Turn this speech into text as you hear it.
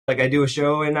like I do a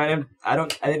show and I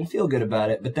didn't feel good about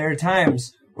it. But there are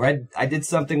times where I did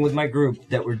something with my group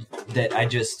that I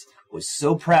just was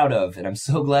so proud of, and I'm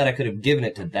so glad I could have given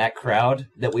it to that crowd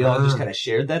that we all just kind of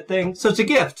shared that thing. So it's a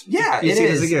gift. Yeah, it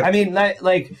is. A gift. I mean,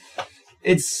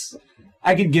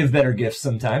 I could give better gifts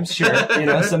sometimes, sure.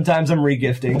 Sometimes I'm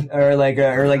regifting or like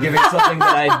giving something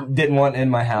that I didn't want in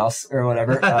my house or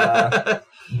whatever.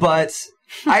 But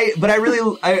I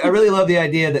really love the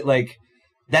idea that like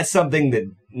that's something that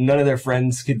none of their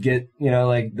friends could get.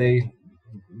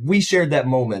 We shared that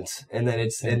moment, and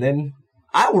then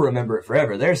I will remember it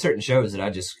forever. There are certain shows that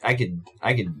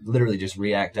I could literally just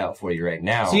react out for you right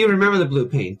now. So you remember the blue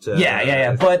paint?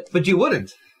 Yeah. But you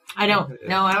wouldn't. I don't.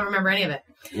 No, I don't remember any of it.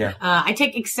 Yeah. I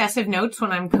take excessive notes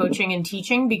when I'm coaching and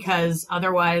teaching because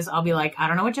otherwise I'll be like, I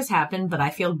don't know what just happened, but I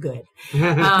feel good.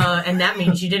 And that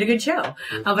means you did a good show.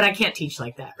 But I can't teach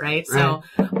like that, right? So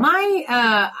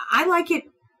I like it.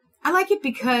 I like it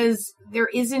because there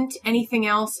isn't anything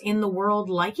else in the world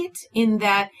like it, in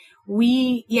that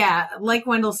like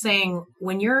Wendell's saying,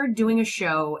 when you're doing a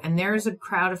show and there's a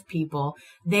crowd of people,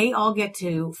 they all get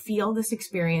to feel this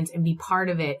experience and be part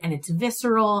of it. And it's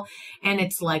visceral, and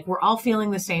it's like we're all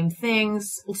feeling the same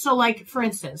things. So like, for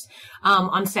instance,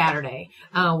 on Saturday,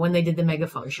 when they did the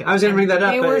Megaphone show. I was going to bring that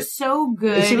up. They were so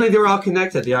good. It seemed like they were all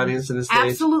connected, the audience and the stage.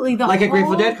 Absolutely. Like a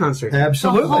Grateful Dead concert.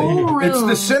 Absolutely. The whole room,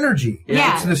 it's the synergy.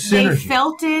 Yeah. It's the synergy. They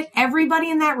felt it. Everybody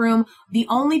in that room. The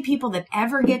only people that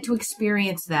ever get to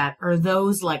experience that are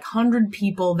those like 100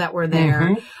 people that were there.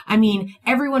 Mm-hmm. I mean,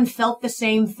 everyone felt the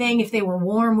same thing. If they were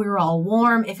warm, we were all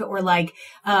warm. If it were like,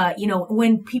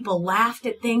 when people laughed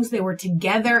at things, they were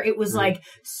together. It was like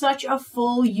such a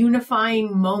full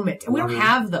unifying moment. And we don't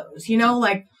have those,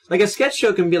 like a sketch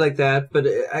show can be like that, but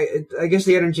I guess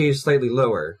the energy is slightly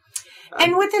lower.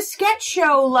 And with a sketch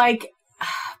show, like,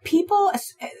 people,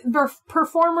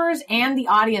 performers and the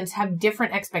audience have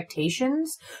different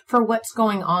expectations for what's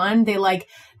going on. They're like,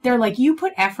 you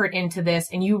put effort into this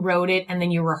and you wrote it and then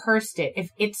you rehearsed it. If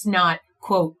it's not,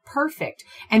 quote, perfect,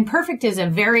 and perfect is a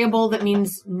variable that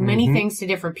means many things to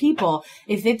different people.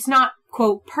 If it's not,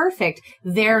 quote, perfect,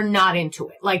 they're not into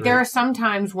it. Like, there are some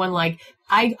times when, like,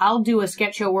 I'll do a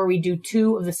sketch show where we do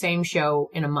 2 of the same show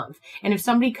in a month. And if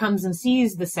somebody comes and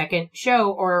sees the second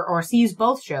show or sees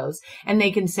both shows and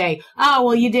they can say, oh,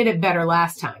 well, you did it better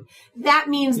last time. That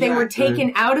means they were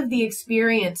taken out of the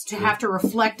experience to have to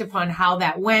reflect upon how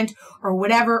that went or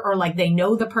whatever, or like they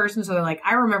know the person. So they're like,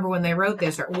 I remember when they wrote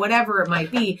this or whatever it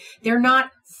might be. They're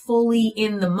not fully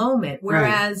in the moment.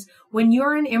 Whereas when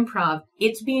you're in improv,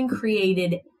 it's being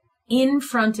created in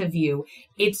front of you.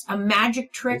 It's a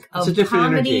magic trick of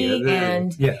comedy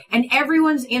and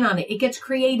everyone's in on it. It gets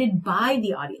created by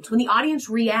the audience. When the audience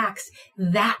reacts,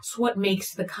 that's what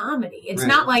makes the comedy. It's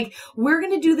not like we're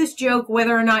going to do this joke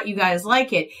whether or not you guys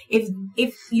like it.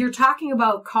 If you're talking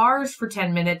about cars for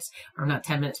 10 minutes, or not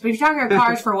 10 minutes, but if you're talking about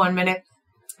cars for 1 minute,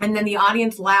 and then the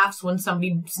audience laughs when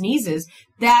somebody sneezes,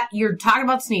 that you're talking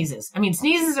about sneezes. I mean,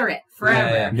 sneezes are it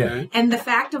forever. Yeah. And the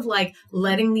fact of like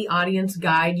letting the audience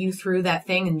guide you through that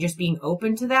thing and just being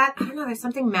open to that, I don't know, there's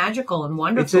something magical and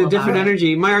wonderful It's a different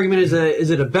energy. My argument is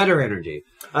it a better energy?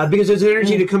 Because there's an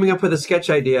energy to coming up with a sketch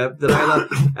idea that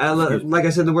I love. Like I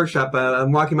said in the workshop,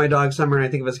 I'm walking my dog Summer and I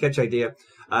think of a sketch idea.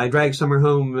 I drag Summer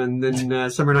home and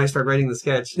then Summer and I start writing the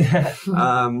sketch. There's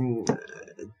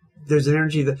an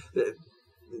energy that...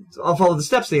 I'll follow the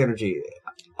steps of the energy.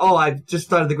 Oh, I just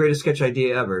thought of the greatest sketch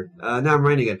idea ever. Now I'm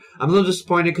writing it. I'm a little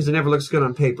disappointed because it never looks good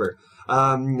on paper.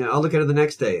 I'll look at it the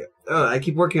next day. I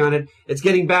keep working on it. It's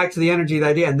getting back to the energy of the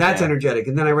idea, and that's energetic.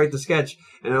 And then I write the sketch,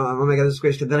 and oh my God, this is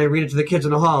great. Then I read it to the kids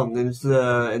in the hall, and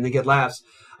and they get laughs.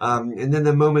 And then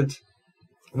the moment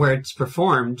where it's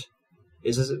performed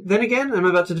then again, I'm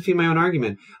about to defeat my own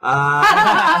argument.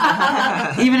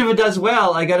 Even if it does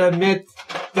well, I gotta admit,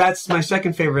 that's my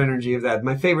second favorite energy of that.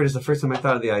 My favorite is the first time I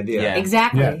thought of the idea. Yeah.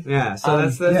 Exactly. Yeah. So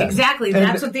that's exactly.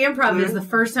 That's what the improv is. The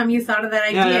first time you thought of that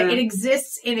idea, it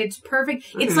exists and it's perfect.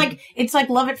 It's like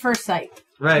love at first sight.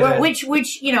 Right. Which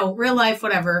real life,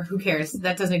 whatever, who cares?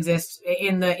 That doesn't exist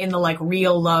in the like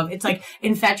real love. It's like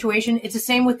infatuation. It's the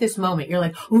same with this moment. You're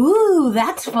like, ooh,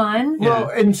 that's fun. Well,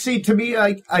 and see, to me,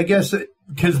 I guess,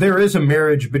 because there is a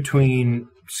marriage between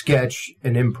sketch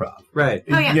and improv. Right.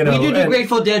 Oh, yeah. We do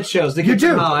Grateful Dead shows. You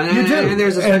do. And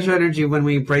there's a special energy when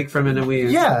we break from it and we...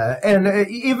 Yeah, and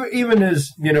even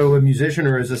as, a musician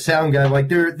or as a sound guy, like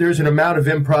there's an amount of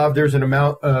improv, there's an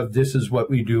amount of this is what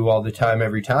we do all the time,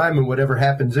 every time, and whatever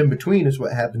happens in between is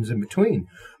what happens in between.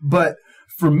 But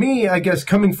for me, I guess,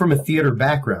 coming from a theater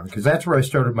background, because that's where I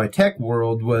started my tech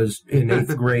world, was in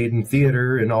 8th grade in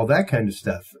theater and all that kind of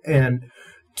stuff. And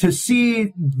to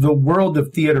see the world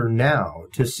of theater now,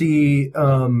 to see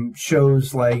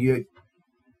shows like,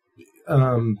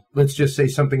 let's just say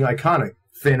something iconic,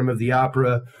 Phantom of the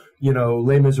Opera,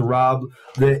 Les Miserables,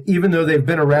 that even though they've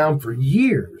been around for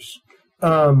years,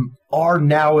 are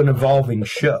now an evolving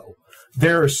show.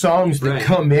 There are songs that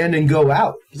come in and go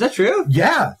out. Is that true?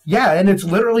 Yeah, and it's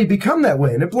literally become that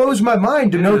way. And it blows my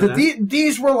mind to know that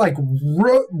these were like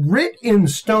writ in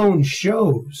stone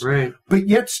shows. Right. But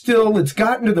yet still it's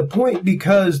gotten to the point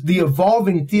because the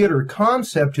evolving theater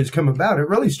concept has come about. It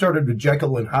really started with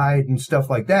Jekyll and Hyde and stuff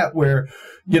like that where,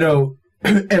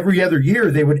 every other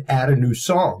year they would add a new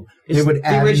song. They would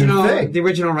add a new thing. The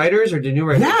original writers or the new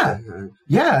writers?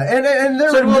 Yeah, and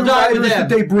there are new writers that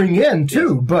they bring in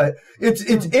too. Yes. But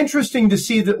it's interesting to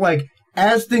see that like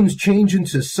as things change in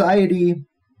society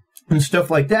and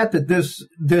stuff like that, that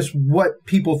this what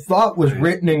people thought was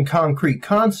written in concrete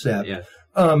concept. Yeah.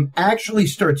 Actually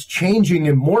starts changing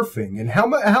and morphing. And how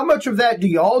much of that do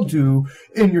y'all do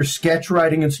in your sketch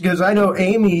writing? And because I know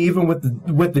Amy, even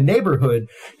with the neighborhood,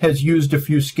 has used a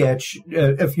few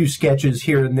sketches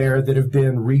here and there that have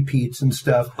been repeats and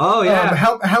stuff. Oh yeah.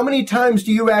 How many times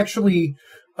do you actually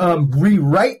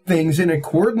rewrite things in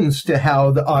accordance to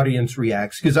how the audience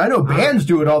reacts? Because I know bands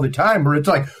do it all the time where it's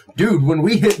like, dude, when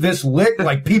we hit this lick,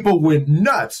 like people went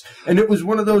nuts. And it was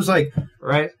one of those like,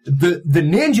 right. The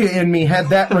ninja in me had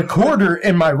that recorder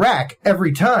in my rack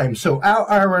every time. So our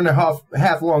hour and a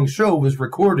half long show was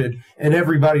recorded and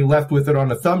everybody left with it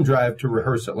on a thumb drive to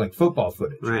rehearse it like football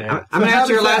footage. Right. I'm going to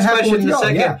answer your last question in a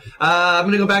second. Yeah. I'm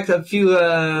going to go back to a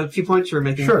few points you were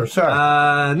making. Sure,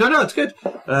 sorry. No, it's good.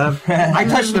 I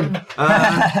touched them.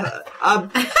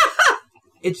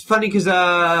 It's funny because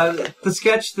the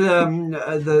sketch,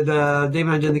 the Dave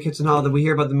and I did in the Kitchen Hall that we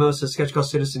hear about the most is a sketch called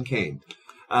Citizen Kane.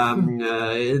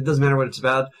 It doesn't matter what it's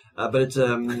about, but it's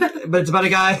about a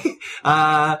guy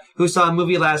who saw a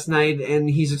movie last night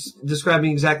and he's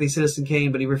describing exactly Citizen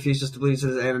Kane, but he refuses to believe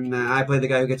Citizen. And I play the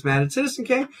guy who gets mad at Citizen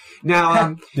Kane.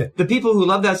 Now, the people who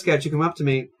love that sketch who come up to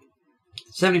me,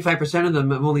 75% of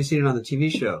them have only seen it on the TV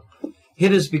show.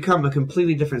 It has become a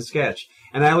completely different sketch.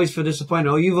 And I always feel disappointed.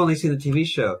 Oh, you've only seen the TV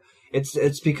show.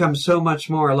 It's become so much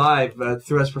more alive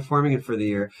through us performing it for the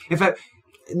year. In fact,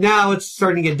 now it's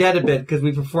starting to get dead a bit because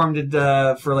we performed it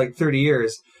for like 30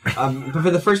 years. But for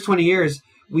the first 20 years,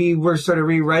 we were sort of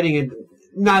rewriting it,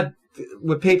 not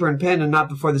with paper and pen and not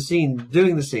before the scene,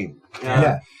 doing the scene.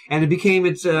 And it became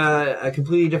a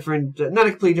completely different, not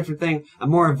a completely different thing, a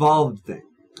more evolved thing.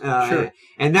 Sure.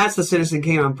 And that's the Citizen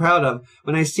Kane I'm proud of.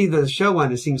 When I see the show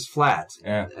one, it seems flat.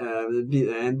 Yeah.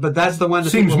 But that's the one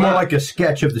that seems more like a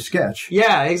sketch of the sketch.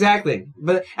 Yeah, exactly.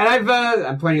 But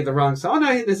I'm pointing at the wrong song. Oh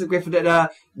no, this is great for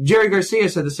that. Jerry Garcia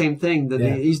said the same thing. That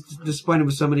he's disappointed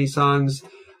with so many songs.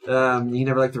 He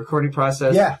never liked the recording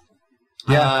process. Yeah.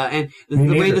 And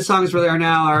the way the songs really are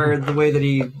now are the way that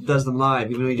he does them live,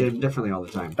 even though he did them differently all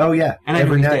the time. Oh, yeah. And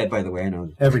every night, by the way, I know.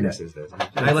 Every night.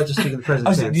 And I like to speak in the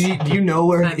present tense. Do you know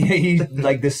where he's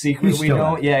like the secret we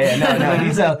know? Yeah. No,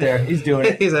 he's out there. He's doing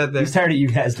it. He's out there. He's tired of you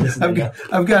guys listening.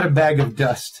 I've got a bag of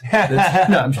dust. No,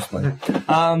 I'm just playing.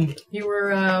 You were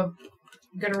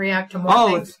going to react to more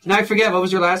things. Now I forget. What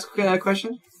was your last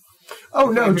question? Oh,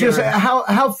 no, just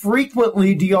how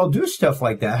frequently do y'all do stuff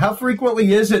like that? How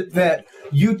frequently is it that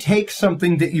you take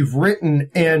something that you've written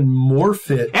and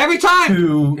morph it every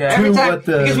time? Every time,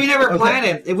 because we never plan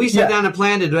it. If we sat down and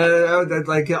planned it,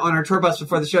 like on our tour bus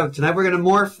before the show, tonight we're going to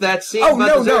morph that scene. Oh,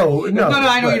 no.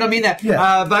 I know you don't mean that.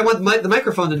 Yeah. But I want the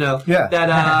microphone to know that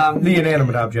the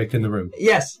inanimate object in the room.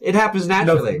 Yes, it happens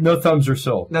naturally. No thumbs are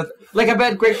sold. No, like I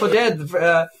bet Grateful Dead.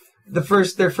 Their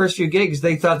first few gigs,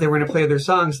 they thought they were going to play their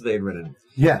songs that they'd written.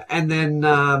 Yeah. And then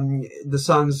the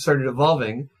songs started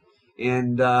evolving,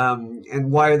 and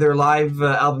why are their live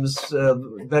albums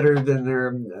better than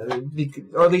their,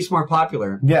 or at least more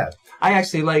popular? Yeah. I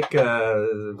actually like.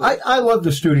 I love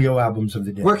the studio albums of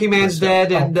the day. Working Man's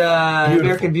Dead and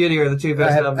American Beauty are the two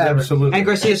best albums absolutely ever. And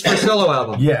Garcia's first solo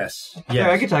album. Yes. Yeah,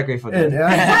 I can talk Grateful Dead.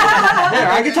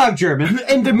 I can talk German.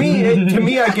 And to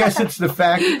me, I guess it's the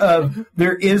fact of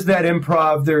there is that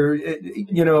improv. There,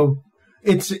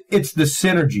 it's the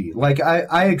synergy. Like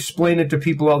I explain it to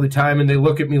people all the time, and they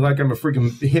look at me like I'm a freaking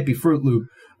hippie Fruit Loop.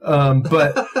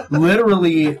 But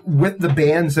literally with the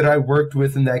bands that I worked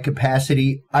with in that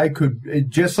capacity, I could,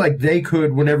 just like they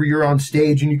could, whenever you're on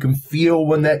stage and you can feel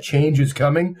when that change is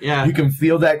coming. Yeah. You can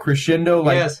feel that crescendo.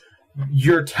 Like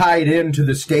you're tied into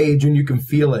the stage and you can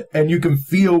feel it. And you can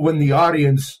feel when the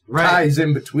audience ties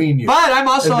in between you. But I'm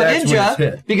also a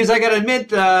ninja because I got to admit,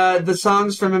 the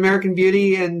songs from American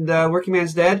Beauty and Working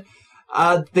Man's Dead,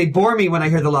 they bore me when I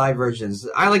hear the live versions.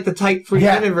 I like the tight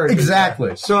 3-minute versions.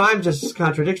 Exactly. So I'm just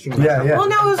contradicting myself. Yeah. Well,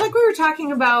 no, it was like we were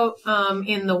talking about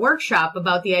in the workshop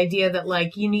about the idea that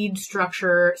like you need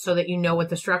structure so that you know what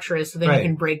the structure is, so that you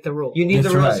can break the rules. You need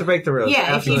That's the rules right. to break the rules. Yeah,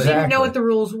 Absolutely. if you didn't know what the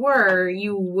rules were,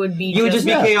 you would be. You would just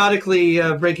be chaotically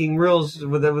breaking rules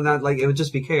without like it would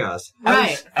just be chaos.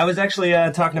 Right. I was actually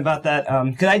talking about that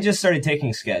because I just started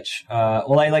taking sketch.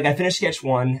 I finished sketch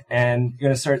 1 and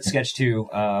going to start sketch 2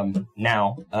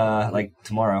 now, like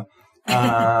tomorrow.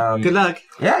 Good luck.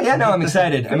 Yeah, no, I'm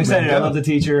excited. I'm excited. I love the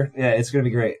teacher. Yeah, it's going to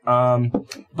be great.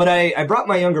 But I brought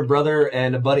my younger brother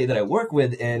and a buddy that I work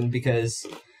with in because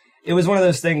it was one of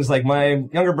those things, like, my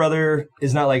younger brother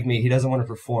is not like me. He doesn't want to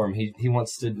perform. He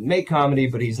wants to make comedy,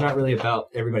 but he's not really about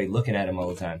everybody looking at him all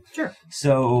the time. Sure.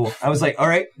 So I was like, all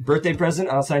right, birthday present.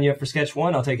 I'll sign you up for sketch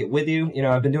 1. I'll take it with you. You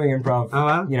know, I've been doing improv,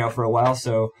 for a while.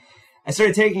 So I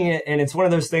started taking it, and it's one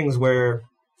of those things where,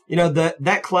 you know,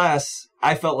 that class,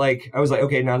 I felt like, I was like,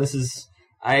 okay, now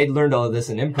I learned all of this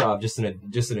in improv just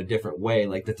in a different way,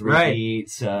 like the 3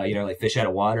 beats, like fish out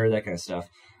of water, that kind of stuff.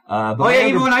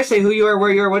 Even when I say who you are, where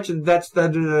you are,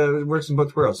 that works in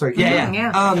both worlds. Sorry.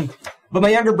 Yeah. But my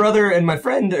younger brother and my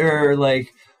friend are like,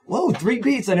 whoa, 3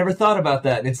 beats. I never thought about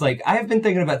that. And it's like, I've been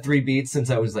thinking about 3 beats since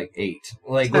I was like 8.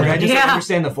 Like, where I just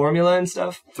understand the formula and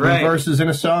stuff. 3 verses in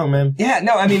a song, man. Yeah,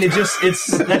 no, I mean,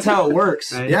 that's how it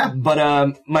works. Right. Yeah.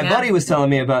 But, my buddy was telling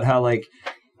me about how, like,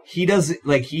 he does,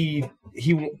 like, he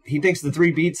thinks the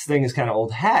 3 beats thing is kind of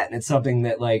old hat, and it's something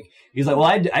that, like, he's like, well,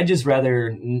 I'd just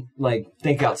rather, like,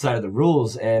 think outside of the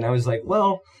rules. And I was like,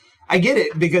 well, I get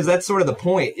it, because that's sort of the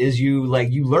point, is you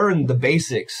learn the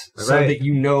basics so that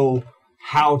you know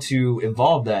how to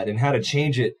evolve that and how to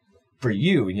change it for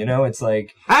you, you know? It's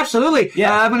like... Absolutely.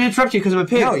 Yeah. I'm going to interrupt you because I'm a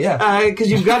pig. Oh, yeah.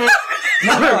 Because you've got to...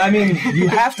 No, I mean, you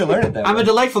have to learn it that way. I'm a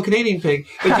delightful Canadian pig.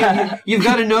 But you've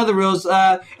got to know the rules.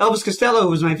 Elvis Costello, who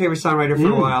was my favorite songwriter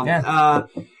for a while,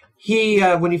 he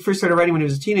when he first started writing when he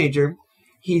was a teenager,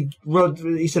 he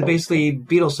said basically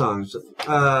Beatles songs,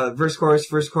 verse,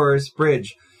 chorus,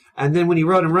 bridge. And then when he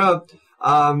wrote,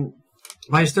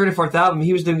 by his third or fourth album,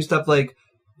 he was doing stuff like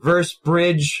verse,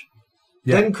 bridge,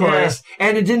 then chorus,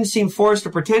 and it didn't seem forced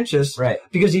or pretentious,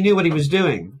 because he knew what he was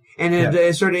doing. And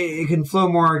it can flow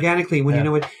more organically when you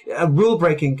know what. Rule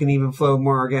breaking can even flow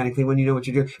more organically when you know what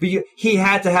you're doing. But he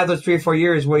had to have those 3 or 4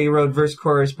 years where you wrote verse,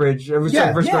 chorus, bridge. Verse,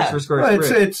 chorus,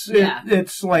 bridge.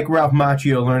 It's like Ralph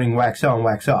Macchio learning wax on,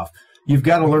 wax off. You've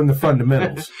got to learn the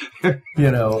fundamentals. Before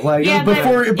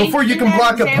you can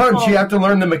block a punch, you have to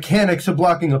learn the mechanics of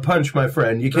blocking a punch, my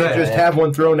friend. You can't just have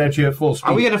one thrown at you at full speed.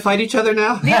 Are we going to fight each other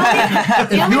now?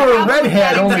 If you're a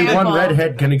redhead, only one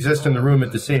redhead can exist in the room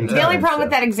at the same time. The only problem with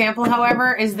that example,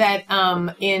 however, is that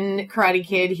in Karate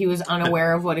Kid, he was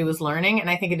unaware of what he was learning,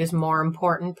 and I think it is more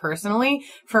important, personally,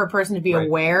 for a person to be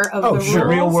aware of the rules.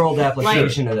 Real world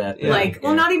application of that.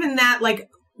 Well, not even that, like...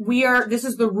 this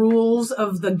is the rules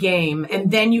of the game,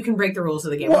 and then you can break the rules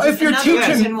of the game. Well, if you're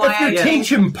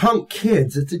teaching punk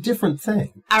kids, it's a different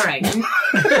thing. All right.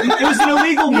 It was an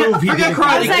illegal move. Forget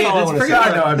Karate Kid.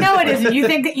 No, it isn't.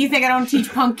 You think I don't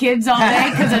teach punk kids all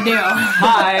day? Because I do.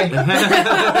 Hi.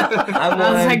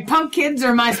 I was like, punk kids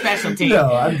are my specialty.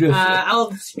 No, I'm just...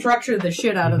 I'll structure the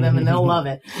shit out of them, and they'll love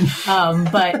it.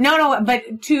 But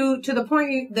to the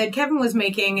point that Kevin was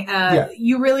making,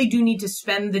 you really do need to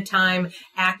spend the time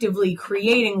actively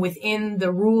creating within the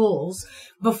rules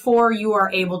before you are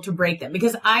able to break them.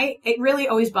 Because it really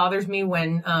always bothers me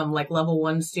when, like level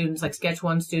 1 students, like sketch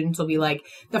 1 students will be like,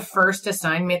 the first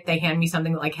assignment, they hand me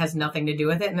something that like has nothing to do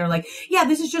with it. And they're like, yeah,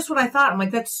 this is just what I thought. I'm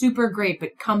like, that's super great,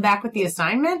 but come back with the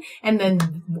assignment and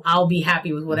then I'll be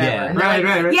happy with whatever. Yeah, and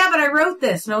right. Yeah, but I wrote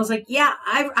this. And I was like, yeah,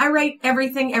 I write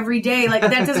everything every day. Like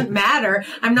that doesn't matter.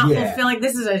 I'm not fulfilling.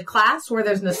 This is a class where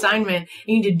there's an assignment.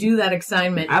 You need to do that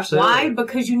assignment. Absolutely. Why?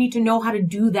 Because you need to know how to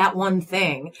do that one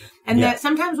thing. And that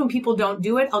sometimes when people don't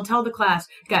do it, I'll tell the class,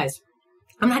 guys,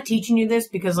 I'm not teaching you this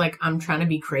because, like, I'm trying to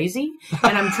be crazy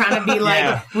and I'm trying to be,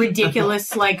 like,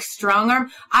 ridiculous, like, strong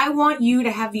arm. I want you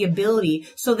to have the ability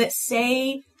so that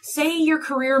say your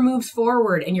career moves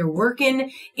forward and you're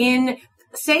working in,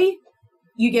 say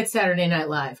you get Saturday Night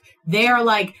Live. They are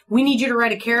like, we need you to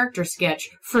write a character sketch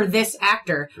for this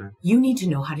actor. Sure. You need to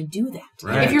know how to do that.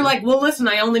 Right. If you're like, well, listen,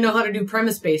 I only know how to do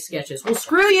premise-based sketches. Well,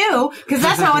 screw you, because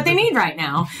that's not what they need right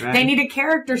now. Right. They need a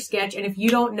character sketch, and if you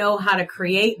don't know how to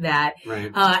create that,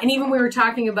 and even we were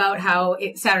talking about how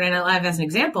Saturday Night Live, as an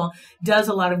example, does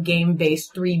a lot of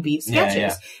game-based 3-beat sketches.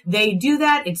 Yeah. They do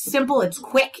that. It's simple. It's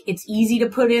quick. It's easy to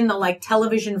put in the, like,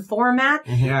 television format,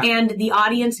 and the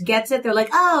audience gets it. They're like,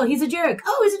 oh, he's a jerk.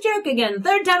 Oh, he's a jerk again.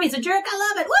 Third time he's a jerk.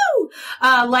 I love it. Woo!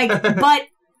 But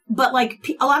but like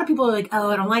a lot of people are like,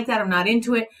 oh, I don't like that. I'm not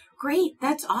into it. Great.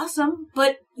 That's awesome.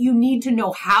 But you need to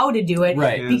know how to do it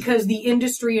Right. because the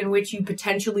industry in which you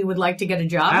potentially would like to get a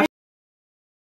job